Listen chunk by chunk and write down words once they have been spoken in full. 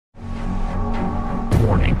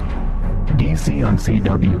Warning. DC on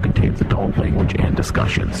CW contains adult language and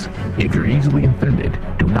discussions. If you're easily offended,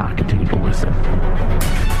 do not continue to listen.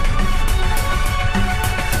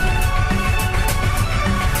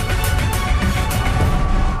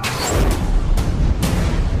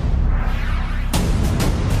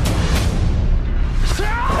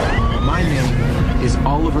 My name is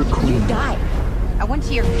Oliver Queen. You died. I went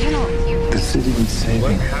to your funeral with you. The city would save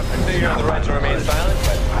me. You have the right to remain silent,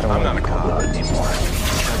 but I'm not a god anymore.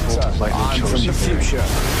 I'm from the future.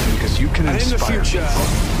 Because you can inspire. In the future,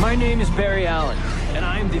 my name is Barry Allen, and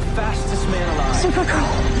I am the fastest man alive.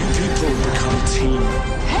 Supergirl. You people become a team.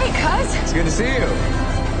 Hey, cuz. It's good to see you.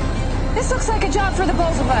 This looks like a job for the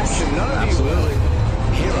both of us. Absolutely.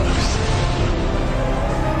 Heroes.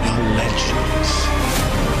 Now legends.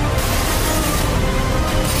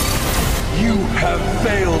 You have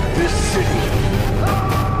failed this city.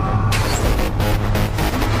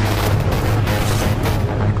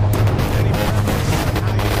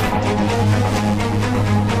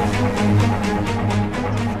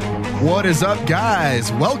 What is up,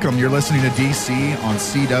 guys? Welcome. You're listening to DC on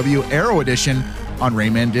CW Arrow Edition on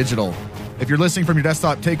Rayman Digital. If you're listening from your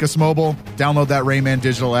desktop, take us mobile, download that Rayman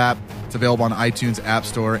Digital app. It's available on iTunes App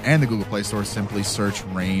Store and the Google Play Store. Simply search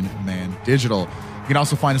Rayman Digital. You can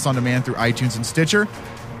also find us on demand through iTunes and Stitcher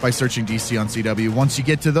by searching DC on CW. Once you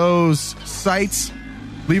get to those sites,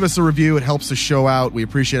 leave us a review. It helps the show out. We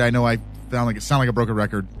appreciate it. I know I sound like a broken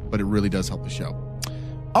record, but it really does help the show.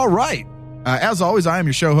 All right. As always, I am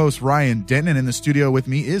your show host, Ryan Denton, and in the studio with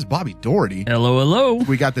me is Bobby Doherty. Hello, hello.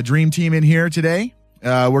 We got the Dream Team in here today.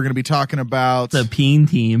 We're going to be talking about the Peen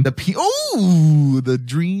Team. The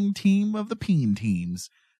Dream Team of the Peen Teams.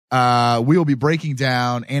 We will be breaking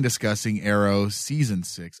down and discussing Arrow Season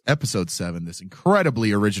 6, Episode 7, this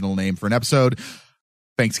incredibly original name for an episode,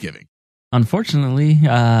 Thanksgiving. Unfortunately,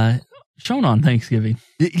 shown on Thanksgiving.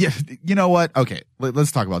 Yeah, you know what? Okay,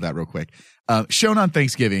 let's talk about that real quick. Shown on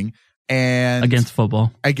Thanksgiving and against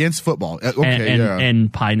football. Okay,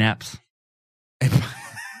 and pie naps.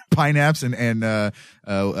 Pie naps and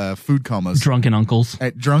food comas. Drunken uncles.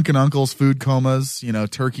 Drunken uncles, food comas,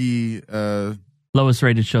 turkey. Lowest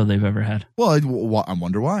rated show they've ever had. Well, I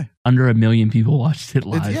wonder why. Under 1 million people watched it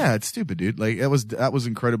live. It's stupid, dude. Like that was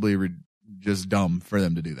incredibly just dumb for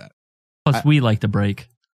them to do that. Plus, we like to break.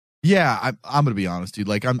 Yeah, I'm gonna be honest, dude.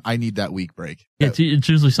 Like I need that week break. It's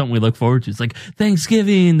usually something we look forward to. It's like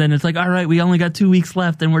Thanksgiving, then it's like, all right, we only got 2 weeks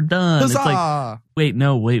left and we're done. Huzzah! It's like, wait,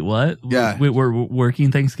 what? Yeah, we're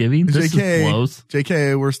working Thanksgiving. This is close.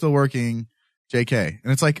 JK, we're still working. JK,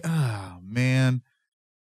 and it's like, oh man,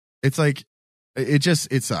 it's like. It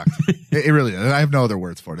sucked. it really did. I have no other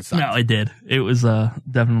words for it. It sucked. No, it did. It was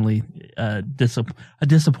definitely a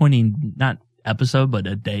disappointing, not episode, but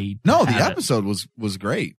a day. No, the episode was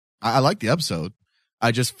great. I liked the episode.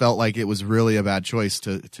 I just felt like it was really a bad choice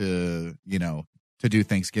to do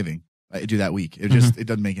Thanksgiving, do that week. It just it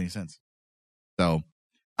doesn't make any sense. So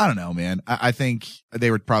I don't know, man. I think they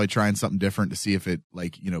were probably trying something different to see if it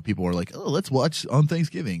people were like, oh, let's watch on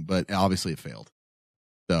Thanksgiving, but obviously it failed.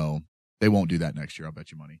 So. They won't do that next year. I'll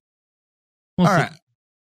bet you money. All right.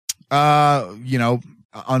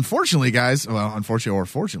 Unfortunately, guys. Well, unfortunately or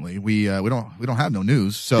fortunately, we don't have no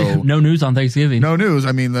news. So no news on Thanksgiving. No news.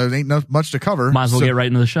 I mean, there ain't much to cover. Might as well get right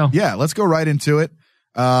into the show. Yeah, let's go right into it.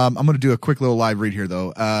 I'm going to do a quick little live read here,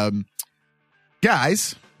 though.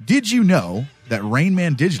 Guys, did you know that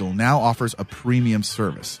Rayman Digital now offers a premium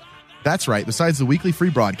service? That's right. Besides the weekly free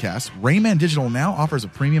broadcast, Rayman Digital now offers a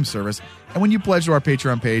premium service. And when you pledge to our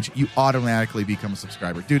Patreon page, you automatically become a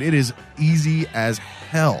subscriber. Dude, it is easy as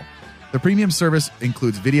hell. The premium service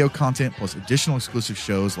includes video content plus additional exclusive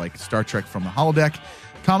shows like Star Trek From the Holodeck,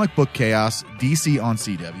 Comic Book Chaos, DC on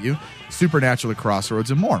CW, Supernatural: The Crossroads,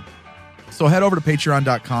 and more. So head over to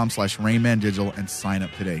patreon.com/RaymanDigital and sign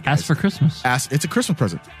up today, guys. Ask for Christmas. It's a Christmas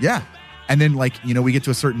present. Yeah. And then, we get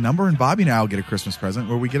to a certain number, and Bobby and I will get a Christmas present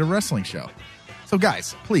where we get a wrestling show. So,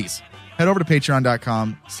 guys, please head over to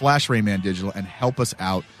patreon.com/RaymanDigital and help us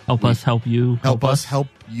out. Help us help you. Help us help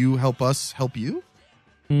you. Help us help you.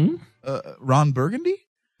 Ron Burgundy?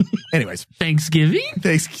 Anyways. Thanksgiving?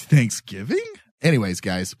 Thanksgiving? Anyways,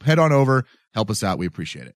 guys, head on over. Help us out. We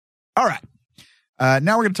appreciate it. All right.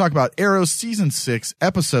 Now we're going to talk about Arrow Season 6,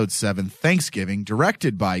 Episode 7, Thanksgiving,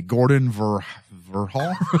 directed by Gordon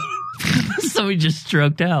Verhall. So he just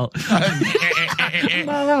stroked out.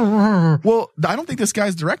 Well, I don't think this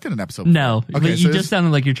guy's directed an episode before. No, okay, but you just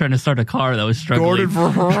sounded like you're trying to start a car that was struggling. Gordon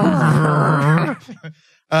Verhall.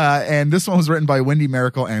 And this one was written by Wendy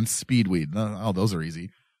Miracle and Speedweed. Oh, those are easy.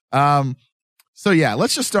 So yeah,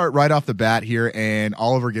 let's just start right off the bat here, and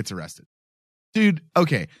Oliver gets arrested. Dude,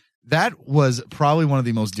 okay. that was probably one of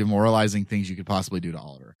the most demoralizing things you could possibly do to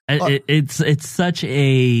Oliver. It's such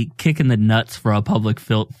a kick in the nuts for a public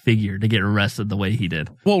figure to get arrested the way he did.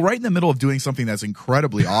 Well, right in the middle of doing something that's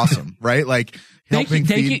incredibly awesome, right? Like thank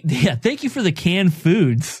you for the canned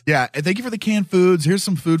foods. Yeah, thank you for the canned foods. Here's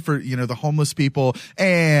some food for the homeless people,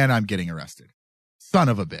 and I'm getting arrested. Son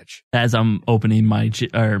of a bitch. As I'm opening my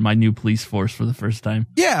new police force for the first time.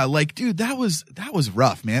 Yeah, like, dude, that was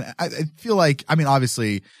rough, man. I feel like, I mean,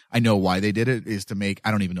 obviously, I know why they did it is to make,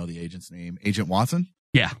 I don't even know the agent's name, Agent Watson.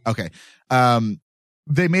 Yeah. Okay.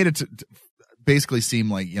 They made it to basically seem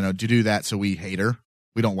like, to do that so we hate her.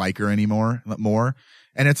 We don't like her anymore.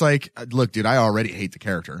 And it's like, look, dude, I already hate the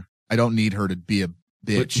character. I don't need her to be a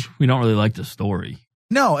bitch. We don't really like the story.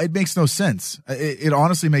 No, it makes no sense. It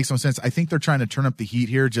honestly makes no sense. I think they're trying to turn up the heat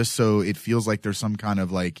here just so it feels like there's some kind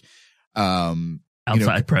of like,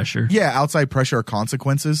 outside pressure. Yeah. Outside pressure or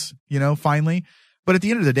consequences, finally. But at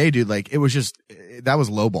the end of the day, dude, like it was just, that was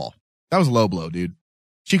low ball. That was low blow, dude.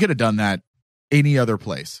 She could have done that any other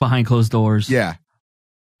place. Behind closed doors. Yeah.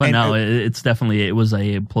 But it was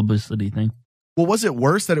a publicity thing. Well, was it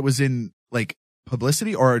worse that it was in like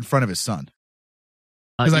publicity or in front of his son?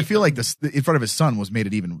 Because I feel like this in front of his son was made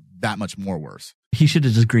it even that much more worse. He should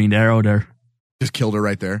have just green arrowed her. Just killed her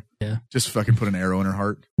right there. Yeah. Just fucking put an arrow in her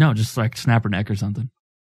heart. No, just like snap her neck or something.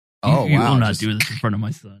 Oh, you wow. will not do this in front of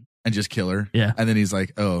my son. And just kill her. Yeah. And then he's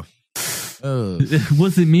like, oh. It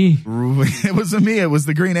wasn't me. It wasn't me. It was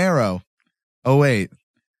the green arrow. Oh, wait.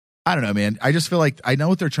 I don't know, man. I just feel like I know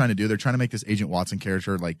what they're trying to do. They're trying to make this Agent Watson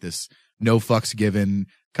character like this no fucks given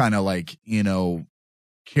kind of like,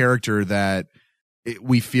 character that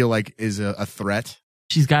we feel like is a threat.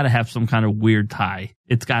 She's got to have some kind of weird tie.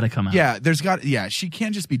 It's got to come out. Yeah, she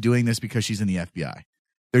can't just be doing this because she's in the FBI.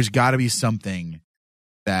 There's got to be something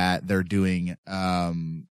that they're doing,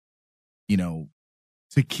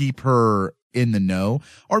 to keep her in the know.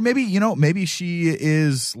 Or maybe, maybe she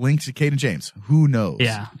is linked to Kate and James. Who knows?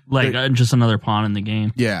 Yeah, like just another pawn in the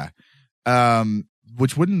game. Yeah.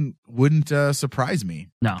 Which wouldn't surprise me.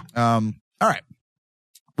 No. All right.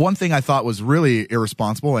 One thing I thought was really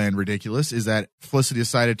irresponsible and ridiculous is that Felicity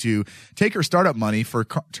decided to take her startup money for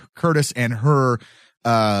Curtis and her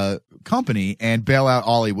company and bail out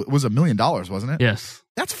Ollie. It was $1 million, wasn't it? Yes.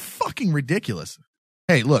 That's fucking ridiculous.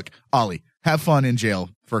 Hey, look, Ollie, have fun in jail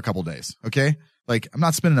for a couple days, okay? Like, I'm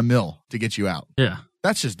not spending $1 million to get you out. Yeah.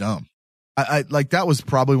 That's just dumb. I like that was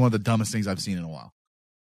probably one of the dumbest things I've seen in a while.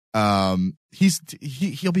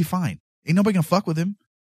 He'll be fine. Ain't nobody gonna fuck with him.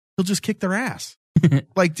 He'll just kick their ass.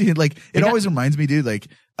 Like, dude, like it always reminds me, dude, like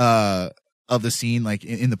of the scene like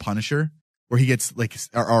in The Punisher where he gets like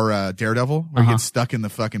or Daredevil where he gets stuck in the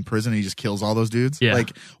fucking prison and he just kills all those dudes. Yeah.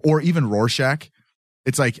 Like, or even Rorschach.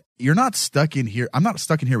 It's like, you're not stuck in here. I'm not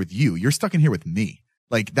stuck in here with you. You're stuck in here with me.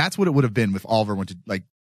 Like, that's what it would have been if Oliver went to like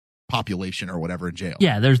population or whatever in jail.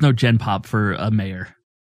 Yeah, there's no gen pop for a mayor.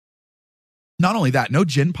 Not only that, no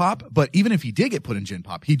gen pop, but even if he did get put in gen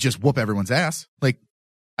pop, he'd just whoop everyone's ass. Like,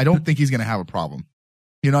 I don't think he's going to have a problem.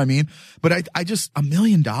 You know what I mean? But I just, $1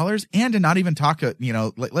 million and to not even talk,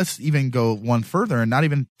 let's even go one further and not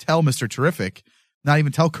even tell Mr. Terrific, not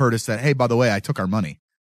even tell Curtis that, hey, by the way, I took our money.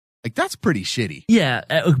 Like, that's pretty shitty. Yeah,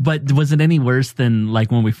 but was it any worse than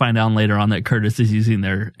like when we find out later on that Curtis is using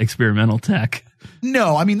their experimental tech?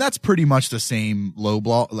 No, I mean, that's pretty much the same low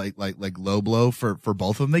blow, like low blow for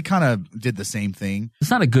both of them. They kind of did the same thing.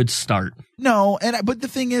 It's not a good start. No, but the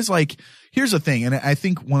thing is, like, here's the thing, and I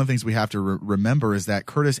think one of the things we have to remember is that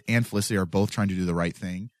Curtis and Felicity are both trying to do the right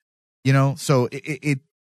thing. So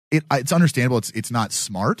it's understandable. It's not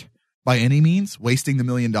smart by any means, wasting the $1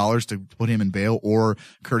 million to put him in bail or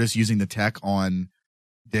Curtis using the tech on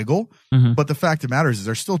Diggle. Mm-hmm. But the fact of the matter is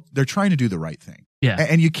they're trying to do the right thing. Yeah.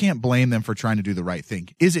 And you can't blame them for trying to do the right thing.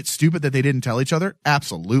 Is it stupid that they didn't tell each other?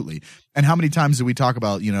 Absolutely. And how many times do we talk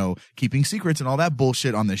about, keeping secrets and all that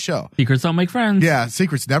bullshit on this show? Secrets don't make friends. Yeah.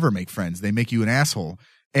 Secrets never make friends. They make you an asshole.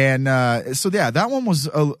 And, so yeah, that one was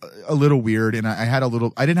a little weird. And I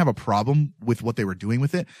didn't have a problem with what they were doing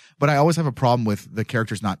with it, but I always have a problem with the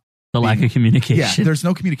characters not the lack of communication. Yeah, there's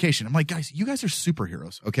no communication. I'm like, guys, you guys are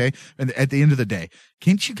superheroes, okay? And at the end of the day,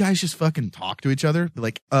 can't you guys just fucking talk to each other?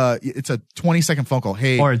 Like, it's a 20-second phone call.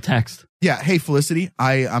 Hey, or a text. Yeah, hey Felicity,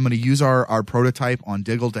 I'm going to use our prototype on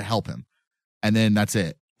Diggle to help him, and then that's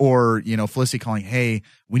it. Or Felicity calling, hey,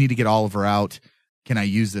 we need to get Oliver out. Can I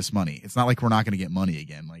use this money? It's not like we're not going to get money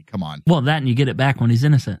again. Like, come on. Well, that and you get it back when he's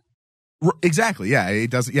innocent. Exactly. Yeah,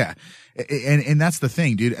 it doesn't. Yeah, and that's the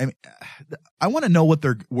thing, dude. I mean, I want to know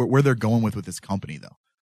where they're going with this company, though.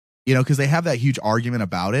 Because they have that huge argument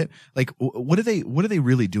about it. Like, what are they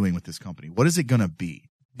really doing with this company? What is it going to be?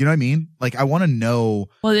 You know what I mean? Like, I want to know.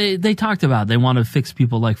 Well, they talked about they want to fix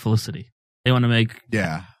people like Felicity. They want to make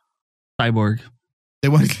Cyborg. They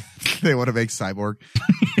want to make Cyborg.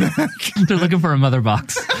 They're looking for a mother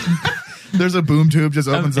box. There's a boom tube just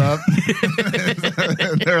opens up.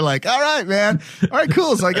 They're like, all right, man. All right,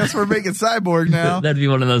 cool. So I guess we're making Cyborg now. That'd be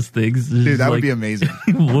one of those things. Dude, that would be amazing.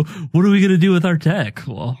 What are we going to do with our tech?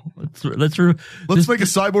 Well, let's make a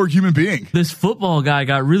cyborg human being. This football guy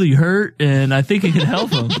got really hurt, and I think it can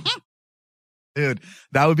help him. Dude,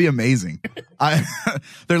 that would be amazing.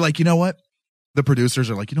 They're like, you know what? The producers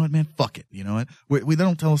are like, you know what, man? Fuck it. You know what? They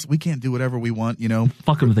don't tell us we can't do whatever we want, you know?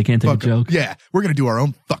 Fuck them if they can't take a joke. Yeah. We're going to do our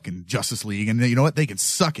own fucking Justice League. And you know what? They can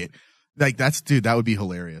suck it. Like, dude, that would be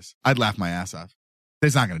hilarious. I'd laugh my ass off. They're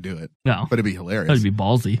not going to do it. No. But it'd be hilarious. That'd be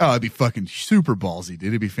ballsy. Oh, it'd be fucking super ballsy, dude.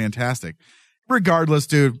 It'd be fantastic. Regardless,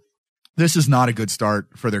 dude, this is not a good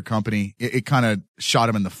start for their company. It kind of shot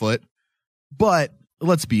them in the foot. But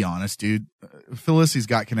let's be honest, dude. Felicity's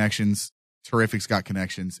got connections. Terrific's got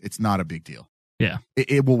connections. It's not a big deal. Yeah.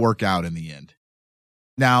 It will work out in the end.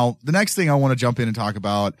 Now, the next thing I want to jump in and talk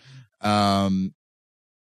about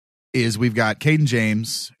is we've got Caden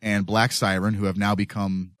James and Black Siren, who have now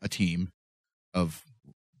become a team, I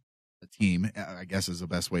guess is the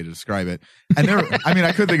best way to describe it. And they're, I mean,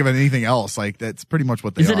 I couldn't think of anything else. Like, that's pretty much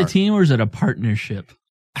what they are. Is it a team or is it a partnership?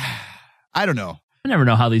 I don't know. I never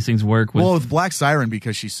know how these things work. With Black Siren,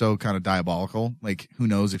 because she's so kind of diabolical, like, who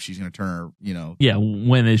knows if she's going to turn her, you know. Yeah,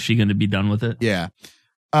 when is she going to be done with it? Yeah.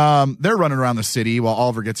 They're running around the city while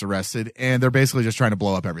Oliver gets arrested, and they're basically just trying to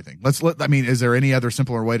blow up everything. I mean, is there any other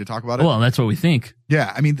simpler way to talk about it? Well, that's what we think.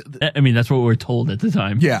 Yeah, I mean, that's what we were told at the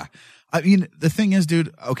time. Yeah. I mean, the thing is,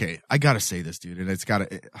 dude, okay, I got to say this, dude,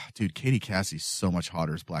 and dude, Katie Cassie's so much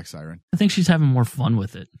hotter as Black Siren. I think she's having more fun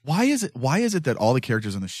with it. Why is it that all the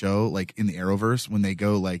characters on the show, like in the Arrowverse, when they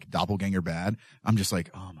go like doppelganger bad, I'm just like,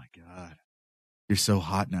 oh my God, you're so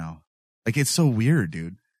hot now. Like, it's so weird,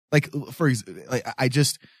 dude. Like,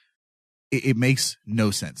 it makes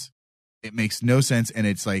no sense. It makes no sense. And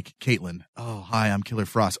it's like, Caitlin, oh, hi, I'm Killer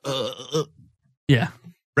Frost. Yeah.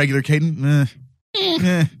 Regular Caitlin,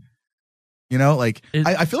 You know, like,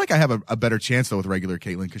 I feel like I have a better chance, though, with regular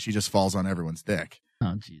Caitlin because she just falls on everyone's dick. Oh,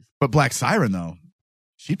 jeez. But Black Siren, though,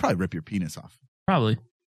 she'd probably rip your penis off. Probably.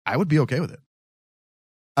 I would be okay with it.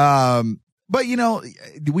 But, you know,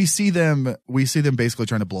 we see them basically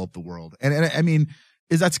trying to blow up the world. And I mean,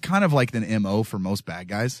 that's kind of like an MO for most bad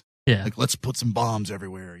guys. Yeah. Like, let's put some bombs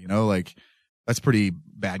everywhere, you know? Like, that's pretty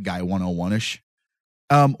bad guy 101-ish.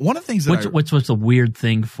 One of the things that Which was a weird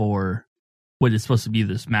thing for what is supposed to be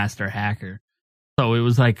this master hacker. So it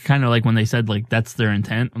was like kind of like when they said like that's their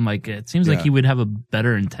intent. I'm like, it seems like he would have a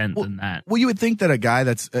better intent than that. Well, you would think that a guy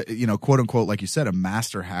that's you know, quote unquote, like you said, a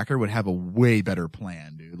master hacker would have a way better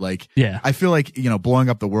plan, dude. Like, yeah, I feel like, you know, blowing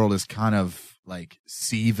up the world is kind of like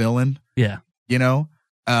C villain. Yeah, you know,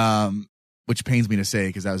 which pains me to say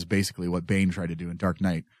because that was basically what Bane tried to do in Dark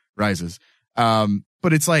Knight Rises.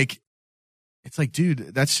 But it's like,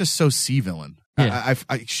 dude, that's just so C villain. Yeah.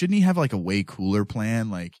 I shouldn't he have like a way cooler plan?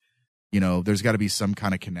 Like, you know, there's got to be some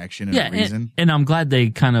kind of connection and a reason. And I'm glad they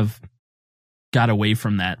kind of got away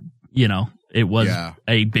from that. You know, it was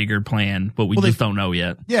a bigger plan, but we just don't know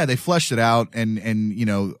yet. Yeah, they fleshed it out, and you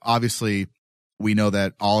know, obviously, we know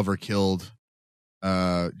that Oliver killed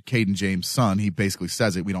Caden James' son. He basically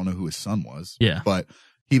says it. We don't know who his son was. Yeah, but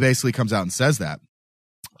he basically comes out and says that.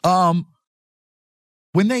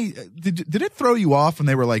 When they did it throw you off when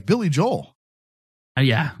they were like Billy Joel?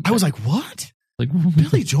 Yeah, I was like, what? Like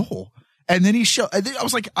Billy Joel? And then I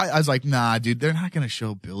was like, nah, dude, they're not gonna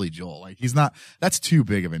show Billy Joel. Like, he's not. That's too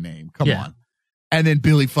big of a name. Come on. And then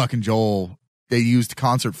Billy fucking Joel, they used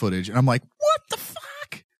concert footage, and I'm like, what the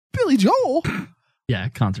fuck, Billy Joel? Yeah,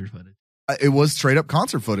 concert footage. It was straight up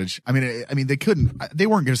concert footage. I mean, they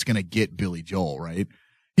weren't just gonna get Billy Joel, right?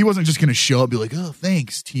 He wasn't just gonna show up and be like, oh,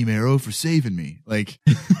 thanks, Team Arrow, for saving me. Like,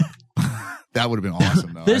 that would have been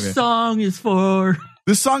awesome, though. This song is for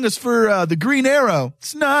the Green Arrow.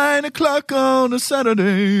 It's 9:00 on a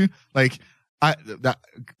Saturday. Like, that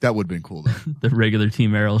would have been cool, though. The regular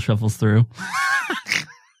Team Arrow shuffles through.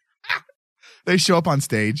 They show up on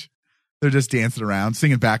stage. They're just dancing around,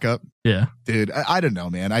 singing backup. Yeah. Dude, I don't know,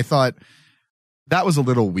 man. I thought that was a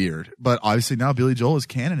little weird. But obviously now Billy Joel is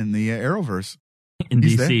canon in the Arrowverse. In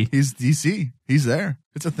He's DC. There. He's DC. He's there.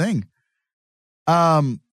 It's a thing.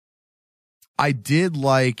 I did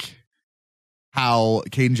like how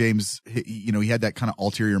Caden James, you know, he had that kind of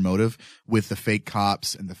ulterior motive with the fake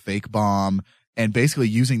cops and the fake bomb and basically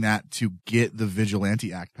using that to get the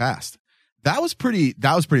Vigilante Act passed. That was pretty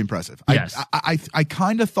impressive. Yes. I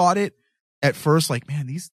kind of thought it at first, like, man,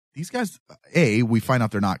 these these guys, we find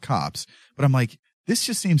out they're not cops, but I'm like, this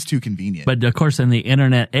just seems too convenient. But of course, in the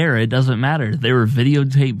internet era, it doesn't matter. They were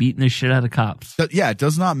videotape beating the shit out of cops. But yeah, it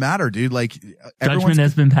does not matter, dude. Like, judgment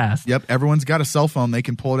has been passed. Yep, everyone's got a cell phone. They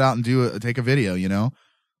can pull it out and take a video, you know?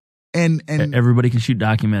 And everybody can shoot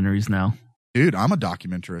documentaries now. Dude, I'm a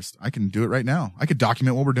documentarist. I can do it right now. I could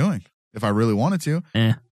document what we're doing if I really wanted to.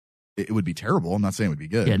 It would be terrible. I'm not saying it would be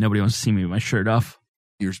good. Yeah, nobody wants to see me with my shirt off.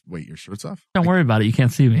 Your shirt's off? Don't worry about it. You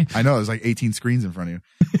can't see me. I know. There's like 18 screens in front of you.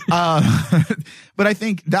 But I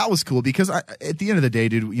think that was cool because at the end of the day,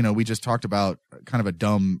 dude, you know, we just talked about kind of a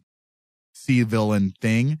dumb C-villain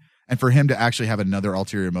thing. And for him to actually have another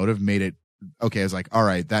ulterior motive made it okay. I was like, all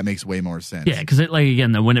right, that makes way more sense. Yeah, because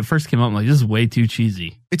when it first came out, I'm like, this is way too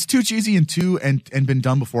cheesy. It's too cheesy and been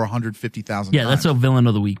done before 150,000 times. Yeah, that's a villain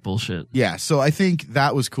of the week bullshit. Yeah, so I think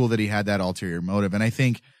that was cool that he had that ulterior motive. And I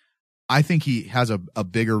think he has a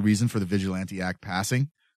bigger reason for the Vigilante Act passing.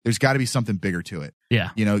 There's got to be something bigger to it. Yeah.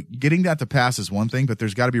 You know, getting that to pass is one thing, but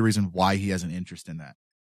there's got to be a reason why he has an interest in that.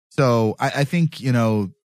 So I think, you know,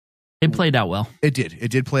 it played out well. It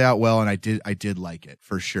did play out well, and I did like it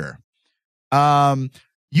for sure.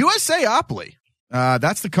 USAopoly.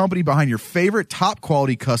 That's the company behind your favorite top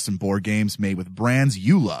quality custom board games made with brands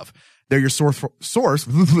you love. They're your source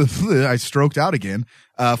I stroked out again,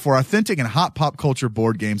 for authentic and hot pop culture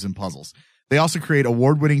board games and puzzles. They also create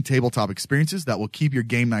award-winning tabletop experiences that will keep your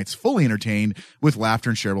game nights fully entertained with laughter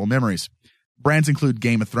and shareable memories. Brands include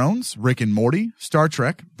Game of Thrones, Rick and Morty, Star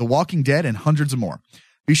Trek, The Walking Dead, and hundreds of more.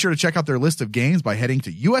 Be sure to check out their list of games by heading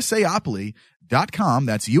to USAopoly.com.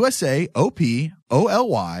 That's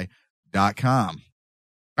USAOPOLY.com.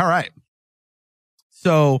 All right.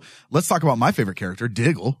 So let's talk about my favorite character,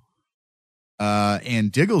 Diggle.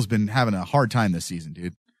 And Diggle's been having a hard time this season,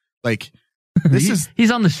 dude. Like,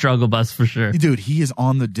 he's on the struggle bus for sure. Dude, he is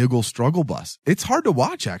on the Diggle struggle bus. It's hard to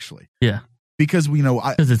watch, actually. Yeah. Because, you know,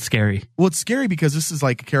 because it's scary. Well, it's scary because this is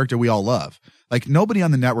like a character we all love. Like, nobody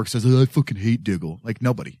on the network says, I fucking hate Diggle. Like,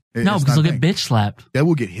 nobody. No, because they'll get bitch slapped. That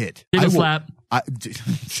will get hit. Diggle slap.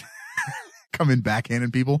 Come in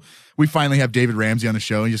backhanding people. We finally have David Ramsey on the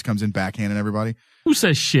show. He just comes in backhanding everybody. Who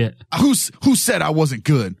says shit? Who said I wasn't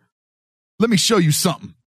good? Let me show you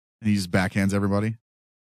something. And he just backhands everybody.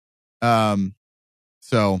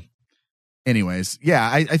 So anyways, yeah,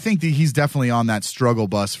 I think that he's definitely on that struggle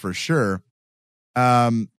bus for sure.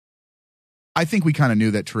 I think we kind of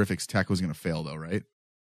knew that Terrific's tech was going to fail though, right?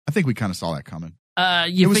 I think we kind of saw that coming.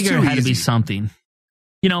 You figure it had to be something,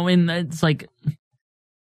 you know, and it's like,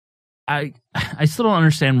 I still don't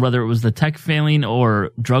understand whether it was the tech failing or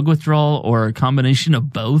drug withdrawal or a combination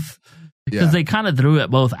of both. Because they kind of threw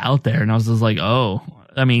it both out there, and I was just like, oh,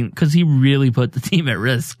 I mean, because he really put the team at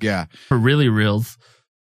risk. Yeah. For really reals.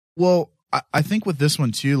 Well, I think with this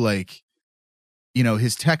one too, like, you know,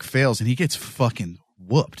 his tech fails and he gets fucking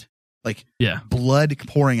whooped. Like, blood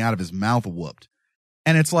pouring out of his mouth whooped.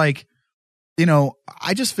 And it's like, you know,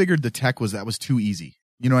 I just figured the tech that was too easy.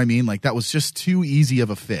 You know what I mean? Like, that was just too easy of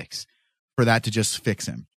a fix for that to just fix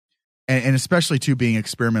him. And especially too being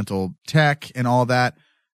experimental tech and all that.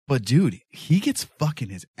 But dude, he gets fucking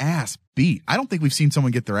his ass beat. I don't think we've seen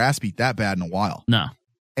someone get their ass beat that bad in a while. No.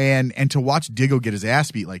 And to watch Diggle get his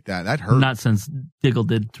ass beat like that hurt. Not since Diggle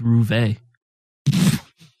did Rouvet.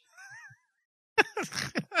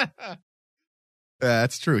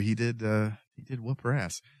 That's true. He did whoop her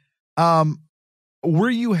ass. Were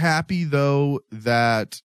you happy though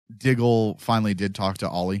that Diggle finally did talk to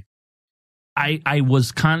Ollie? I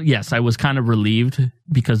was kind of relieved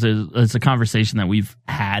because it's a conversation that we've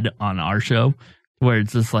had on our show where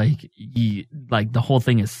it's just like the whole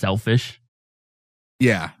thing is selfish.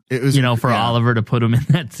 Yeah, it was, you know, for Oliver to put him in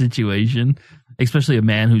that situation, especially a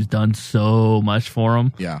man who's done so much for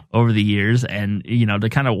him over the years, and you know, to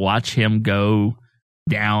kind of watch him go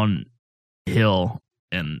downhill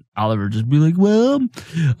and Oliver just be like, well,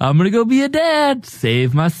 I'm going to go be a dad,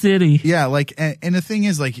 save my city. Yeah, like, and the thing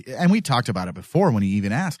is, like, and we talked about it before when he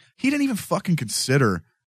even asked, he didn't even fucking consider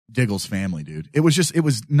Diggle's family, dude. It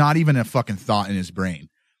was not even a fucking thought in his brain.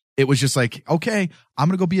 It was just like, okay, I'm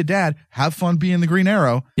going to go be a dad, have fun being the Green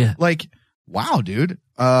Arrow. Yeah. Like, wow, dude.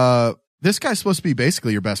 This guy's supposed to be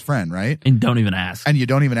basically your best friend, right? And don't even ask. And you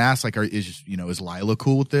don't even ask, like, is Lila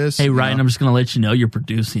cool with this? Hey, Ryan, I'm just going to let you know you're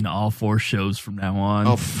producing all 4 shows from now on.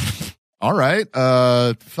 Oh, all right.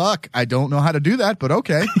 Fuck. I don't know how to do that, but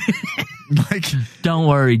okay. Like, don't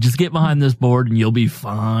worry. Just get behind this board and you'll be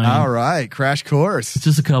fine. All right. Crash course. It's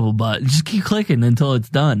just a couple buttons. Just keep clicking until it's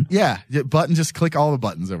done. Yeah. Just click all the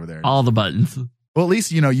buttons over there. All the buttons. Well, at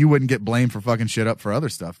least, you know, you wouldn't get blamed for fucking shit up for other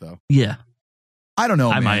stuff, though. Yeah. I don't know,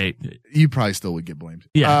 man. I might. You probably still would get blamed.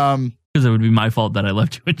 Yeah. Because it would be my fault that I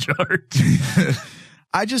left you in charge.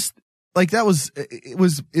 I just like that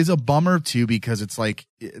is a bummer too, because it's like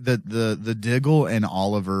the Diggle and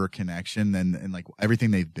Oliver connection and like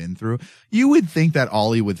everything they've been through. You would think that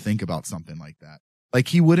Ollie would think about something like that. Like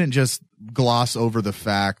he wouldn't just gloss over the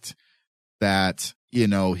fact that, you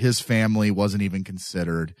know, his family wasn't even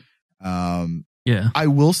considered. Yeah. I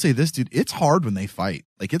will say this, dude, it's hard when they fight.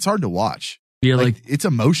 Like it's hard to watch. Yeah, like it's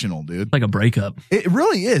emotional, dude. Like a breakup. It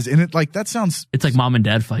really is. And it like that sounds it's like mom and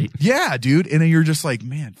dad fight. Yeah, dude. And then you're just like,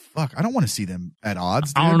 man, fuck, I don't want to see them at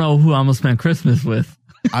odds, dude. I don't know who I'm gonna spend Christmas with.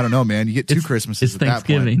 I don't know, man. You get two Christmases it's at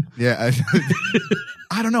Thanksgiving. That point. Yeah.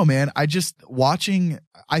 I don't know, man. I just watching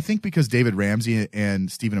I think because David Ramsey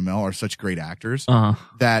and Stephen Amell are such great actors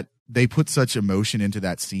that they put such emotion into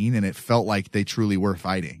that scene, and it felt like they truly were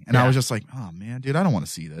fighting. And I was just like, oh man, dude, I don't want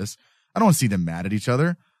to see this. I don't want to see them mad at each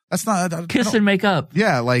other. That's not kiss and make up.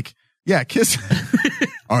 Yeah, like kiss.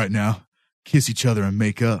 All right, now kiss each other and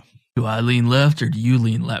make up. Do I lean left or do you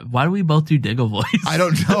lean left? Why do we both do Diggle voice? I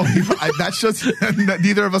don't know. That's just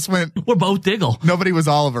neither of us went. We're both Diggle. Nobody was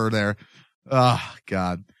Oliver there. Oh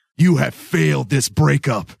God, you have failed this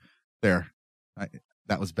breakup. There,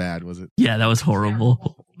 that was bad, was it? Yeah, that was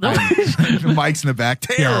horrible. Mike's in the back,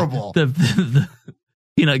 terrible. Yeah, the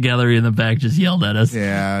peanut gallery in the back just yelled at us.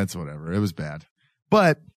 Yeah, it's whatever. It was bad,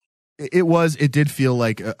 but. It did feel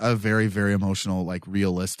like a very, very emotional, like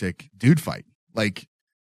realistic dude fight. Like,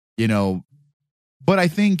 you know, but I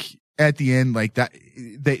think at the end, like that,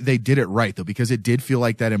 they did it right though, because it did feel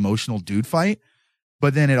like that emotional dude fight,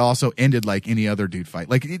 but then it also ended like any other dude fight.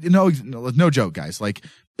 Like, no joke, guys. Like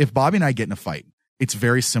if Bobby and I get in a fight, it's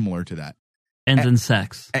very similar to that. Ends in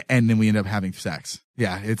sex. And then we end up having sex.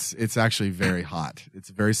 Yeah. It's actually very hot. It's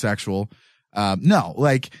very sexual. No,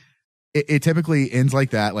 like, It typically ends like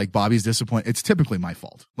that. Like Bobby's disappointed. It's typically my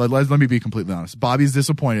fault. Let me be completely honest. Bobby's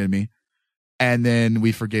disappointed in me, and then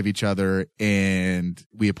we forgive each other and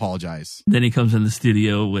we apologize. Then he comes in the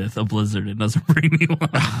studio with a blizzard and doesn't bring me one.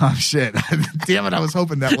 Oh shit! Damn it! I was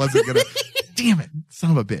hoping that wasn't gonna. Damn it!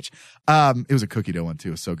 Son of a bitch. It was a cookie dough one too.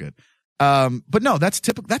 It was so good. But no, that's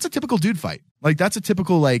typical. That's a typical dude fight. Like that's a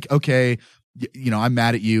typical like okay, you know, I'm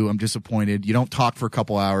mad at you. I'm disappointed. You don't talk for a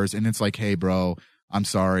couple hours, and it's like, hey, bro, I'm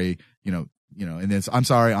sorry. You know, and then it's, I'm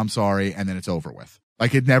sorry, and then it's over with.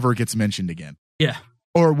 Like it never gets mentioned again. Yeah.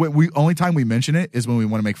 Or only time we mention it is when we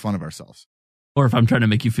want to make fun of ourselves. Or if I'm trying to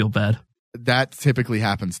make you feel bad. That typically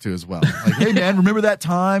happens too as well. Like, hey man, remember that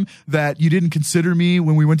time that you didn't consider me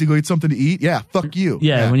when we went to go get something to eat? Yeah, fuck you.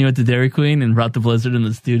 Yeah, when you went to Dairy Queen and brought the blizzard in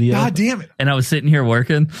the studio. God damn it. And I was sitting here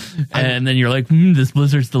working, and then you're like, this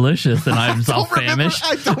blizzard's delicious, and I was all famished.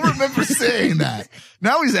 I don't remember saying that.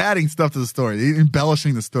 Now he's adding stuff to the story. He's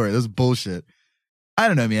embellishing the story. That's bullshit. I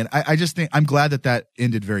don't know, man. I just think I'm glad that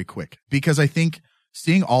ended very quick, because I think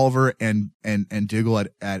seeing Oliver and Diggle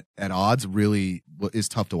at odds really is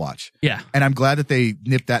tough to watch. Yeah. And I'm glad that they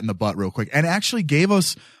nipped that in the butt real quick and actually gave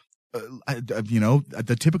us,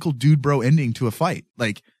 the typical dude bro ending to a fight.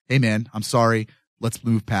 Like, hey man, I'm sorry. Let's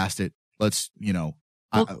move past it. Let's,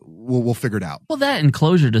 we'll figure it out. Well, that and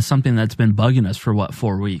closure to something that's been bugging us for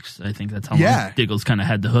 4 weeks. I think that's how long Diggle's kind of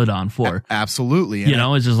had the hood on for. Absolutely.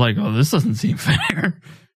 It's just like, oh, this doesn't seem fair.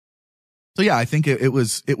 So yeah, I think it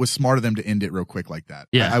was smart of them to end it real quick like that.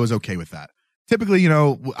 Yeah. I was okay with that. Typically,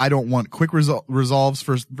 I don't want quick resolves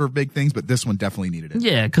for big things, but this one definitely needed it.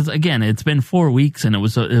 Yeah, because again, it's been 4 weeks, and it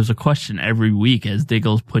was a question every week as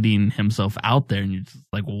Diggle's putting himself out there, and you're just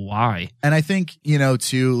like, well, why? And I think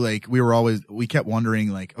too, like we kept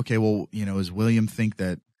wondering, like, okay, well, does William think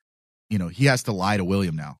that he has to lie to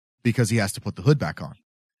William now because he has to put the hood back on?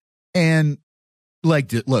 And like,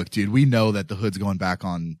 look, dude, we know that the hood's going back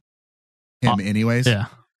on him anyways. Yeah,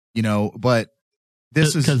 but.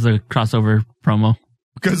 This is because the crossover promo.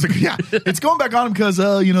 Because it's going back on him because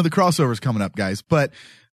the crossover's coming up, guys. But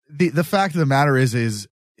the fact of the matter is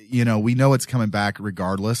we know it's coming back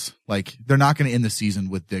regardless. Like they're not going to end the season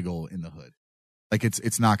with Diggle in the hood. Like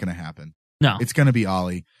it's not going to happen. No, it's going to be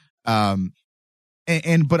Ollie. But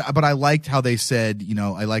I liked how they said,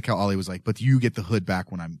 I like how Ollie was like, but you get the hood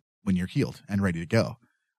back when you're healed and ready to go.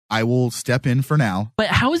 I will step in for now. But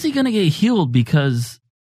how is he going to get healed? Because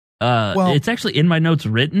it's actually in my notes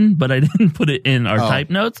written, but I didn't put it in our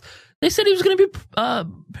type notes. They said he was going to be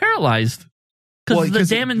paralyzed because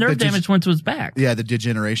the nerve damage went to his back. Yeah, the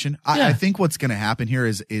degeneration. I think what's going to happen here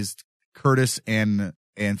is Curtis and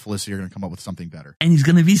Felicity are going to come up with something better. And he's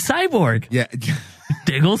going to be Cyborg. Yeah.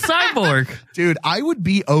 Diggle Cyborg. Dude, I would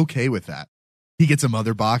be okay with that. He gets a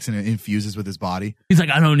mother box and it infuses with his body. He's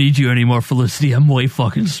like, I don't need you anymore, Felicity. I'm way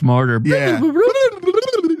fucking smarter. Yeah.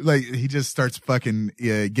 Like he just starts fucking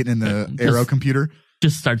getting in the Arrow computer.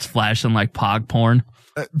 Just starts flashing like pog porn.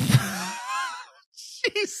 Jeez.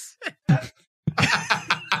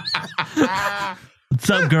 What's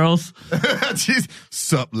up, girls? Jeez.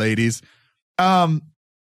 Sup, ladies.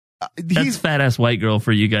 That's fat ass white girl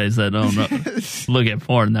for you guys that don't look at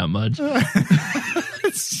porn that much.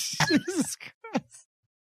 Jesus Christ.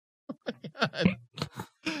 Oh my God.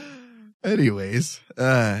 Anyways,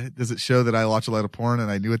 does it show that I watch a lot of porn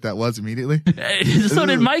and I knew what that was immediately? So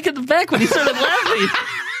did Mike at the back when he started laughing.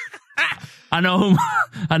 I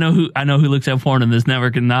know who looks at porn in this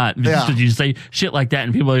network and not. Yeah. Because you say shit like that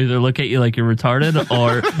and people either look at you like you're retarded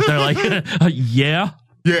or they're like, yeah.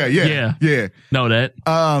 Know that.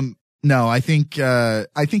 No, I think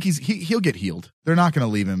he'll get healed. They're not going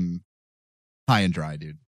to leave him high and dry,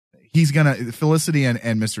 dude. Felicity and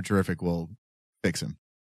Mr. Terrific will fix him.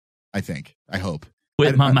 I hope.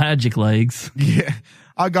 With my magic legs. Yeah.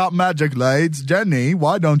 I got magic legs. Jenny,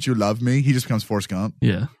 why don't you love me? He just becomes Forrest Gump.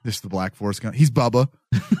 Yeah. Just the black Forrest Gump. He's Bubba.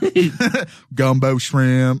 Gumbo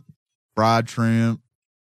shrimp, fried shrimp.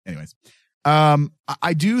 Anyways.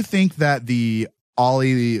 I do think that the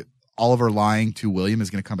Oliver lying to William is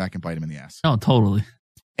going to come back and bite him in the ass. Oh, totally.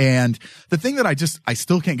 And the thing that I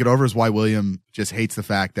still can't get over is why William just hates the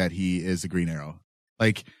fact that he is the Green Arrow.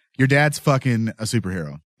 Like, your dad's fucking a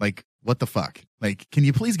superhero. Like, what the fuck? Like, can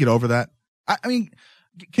you please get over that? I mean,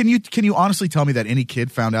 can you honestly tell me that any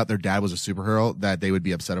kid found out their dad was a superhero that they would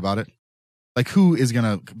be upset about it? Like, who is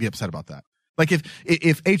going to be upset about that? Like,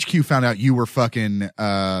 if HQ found out you were fucking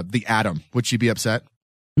the Atom, would she be upset?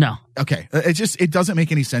 No. Okay. It doesn't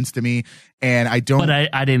make any sense to me. And I don't. But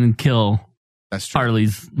I didn't kill That's true.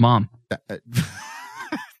 Harley's mom.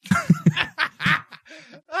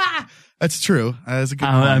 That's true. That's a good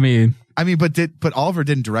point. I mean, but Oliver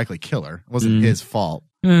didn't directly kill her. It wasn't his fault.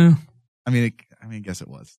 I guess it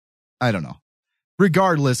was. I don't know.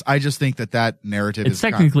 Regardless, I just think that narrative it's is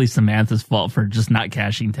technically Samantha's fault for just not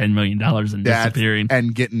cashing $10 million and disappearing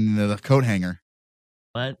and getting the coat hanger.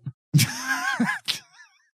 What?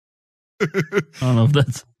 I don't know if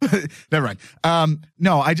that's never mind.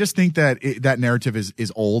 No, I just think that that narrative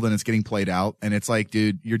is old and it's getting played out. And it's like,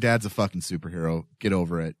 dude, your dad's a fucking superhero. Get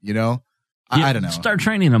over it. You know, I don't know. Start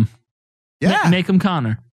training him. Yeah, make him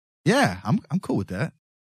Connor. Yeah, I'm cool with that.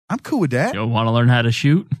 I'm cool with that. You want to learn how to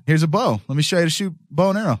shoot? Here's a bow. Let me show you how to shoot bow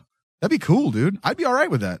and arrow. That'd be cool, dude. I'd be all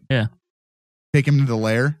right with that. Yeah. Take him to the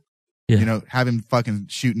lair. Yeah. You know, have him fucking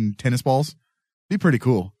shooting tennis balls. Be pretty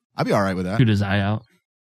cool. I'd be all right with that. Shoot his eye out.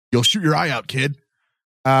 You'll shoot your eye out, kid.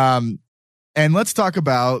 And let's talk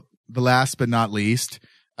about the last but not least.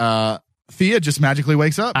 Thea just magically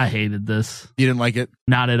wakes up. I hated this. You didn't like it?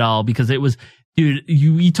 Not at all, because it was, dude,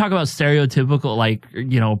 you talk about stereotypical, like,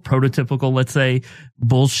 you know, prototypical, let's say,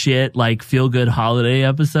 bullshit, like feel-good holiday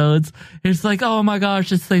episodes. It's like, oh my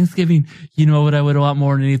gosh, it's Thanksgiving. You know what I would want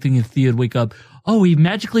more than anything if Thea would wake up? Oh, we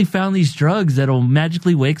magically found these drugs that'll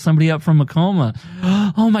magically wake somebody up from a coma.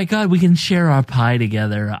 Oh my God, we can share our pie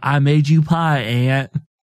together. I made you pie, Aunt.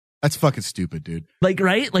 That's fucking stupid, dude. Like,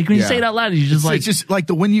 right? Like when you say it out loud, you just it's just like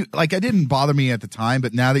it didn't bother me at the time,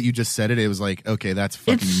 but now that you just said it, it was like, okay, that's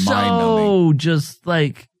fucking mind-numbing. So just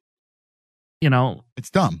like, you know, it's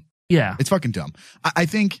dumb. Yeah, it's fucking dumb. I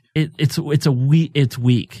think it's weak. It's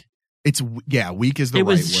weak. Weak is the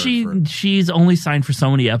right word. She's only signed for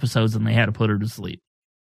so many episodes, and they had to put her to sleep.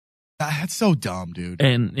 That's so dumb, dude.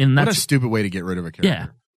 And that's what a stupid way to get rid of a character. Yeah,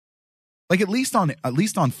 like at least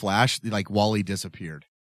on Flash, like Wally disappeared.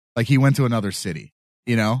 Like he went to another city,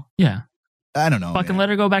 you know? Yeah. I don't know. Fucking let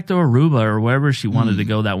her go back to Aruba or wherever she wanted to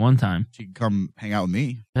go that one time. She could come hang out with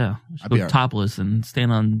me. Yeah. She'd go topless and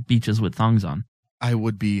stand on beaches with thongs on. I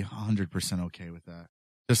would be 100% okay with that.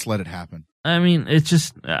 Just let it happen. I mean, it's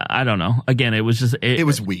just, I don't know. Again, it was just... It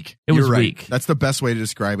was weak. It was weak. That's the best way to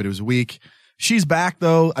describe it. It was weak. She's back,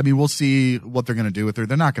 though. I mean, we'll see what they're going to do with her.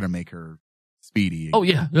 They're not going to make her Speedy. Oh,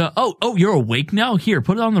 yeah. Oh, you're awake now? Here,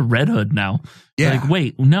 put it on the Red Hood now. Yeah. Like,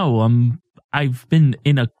 wait, no, I've been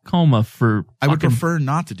in a coma for... I would prefer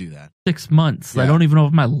not to do that. 6 months. Yeah. I don't even know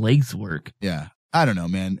if my legs work. Yeah. I don't know,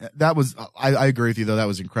 man. That was... I agree with you, though. That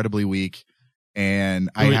was incredibly weak.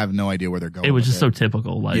 And I have no idea where they're going. It was just so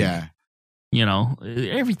typical. Like, yeah. You know,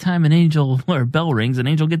 every time an angel or a bell rings, an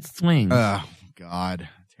angel gets swings. Oh, God.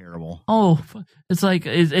 Terrible. Oh, it's like,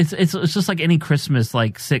 it's just like any Christmas,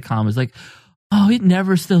 like, sitcom. It's like, oh, it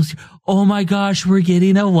never steals. Oh my gosh, we're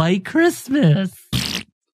getting a white Christmas.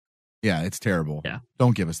 Yeah, it's terrible. Yeah.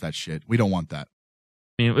 Don't give us that shit. We don't want that.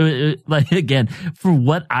 I mean, like, again, for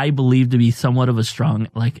what I believe to be somewhat of a strong,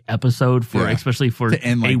 like, episode for, especially for to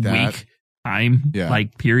end like a that. week. time,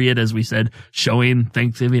 like period, as we said, showing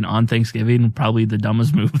Thanksgiving on Thanksgiving, probably the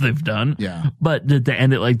dumbest move they've done. Yeah. But to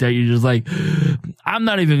end it like that, you're just like, I'm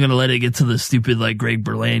not even going to let it get to the stupid, like, Greg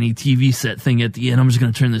Berlanti TV set thing at the end. I'm just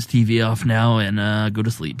going to turn this TV off now and go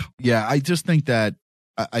to sleep. Yeah, I just think that,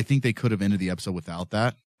 I think they could have ended the episode without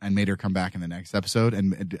that and made her come back in the next episode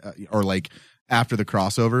or like after the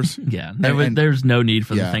crossovers. Yeah, there's no need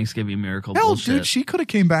for the Thanksgiving miracle bullshit. Dude, she could have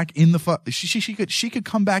came back in the she could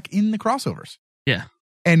come back in the crossovers. Yeah,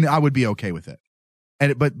 and I would be okay with it.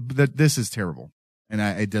 But this is terrible, and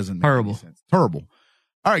it doesn't make any sense. Terrible.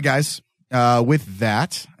 All right, guys. With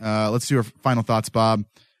that, let's do our final thoughts, Bob.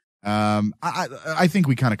 I think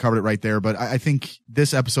we kind of covered it right there, but I think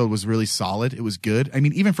this episode was really solid. It was good. I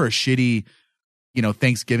mean, even for a shitty,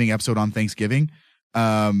 Thanksgiving episode on Thanksgiving,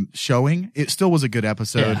 showing, it still was a good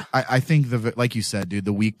episode. Yeah. I think like you said, dude,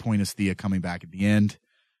 the weak point is Thea coming back at the end.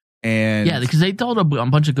 And yeah, because they told a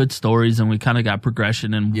bunch of good stories and we kind of got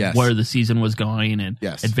progression and where the season was going and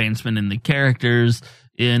advancement in the characters.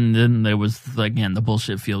 And then there was, again, the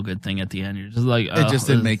bullshit feel good thing at the end. You're just like, it just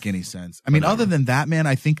didn't make any sense. I mean, other than that, man,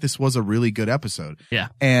 I think this was a really good episode. Yeah.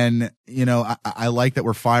 And, I like that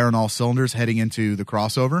we're firing all cylinders heading into the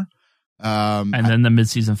crossover. And then the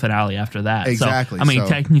mid-season finale after that. Exactly. So,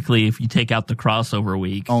 technically, if you take out the crossover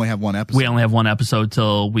week, only have one episode. We only have one episode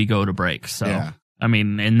till we go to break. So,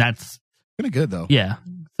 and that's pretty good though. Yeah.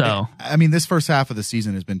 So, this first half of the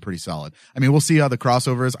season has been pretty solid. We'll see how the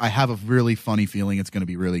crossover is. I have a really funny feeling it's going to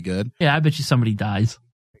be really good. Yeah, I bet you somebody dies.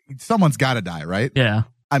 Someone's got to die, right? Yeah.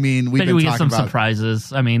 We get some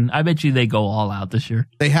surprises. I bet you they go all out this year.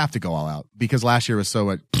 They have to go all out because last year was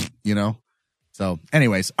so, So,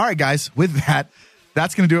 anyways, all right, guys. With that,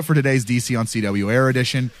 that's going to do it for today's DC on CW Air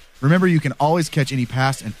Edition. Remember, you can always catch any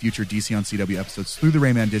past and future DC on CW episodes through the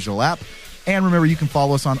Rayman Digital app. And remember, you can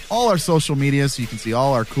follow us on all our social media so you can see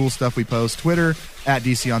all our cool stuff we post. Twitter at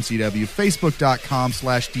DC on CW,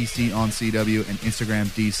 Facebook.com/DC on CW, and Instagram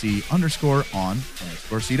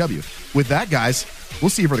DC_on_CW. With that, guys, we'll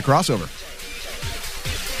see you for the crossover.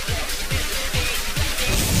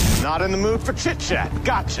 Not in the mood for chit-chat.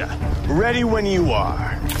 Gotcha. Ready when you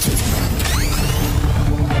are.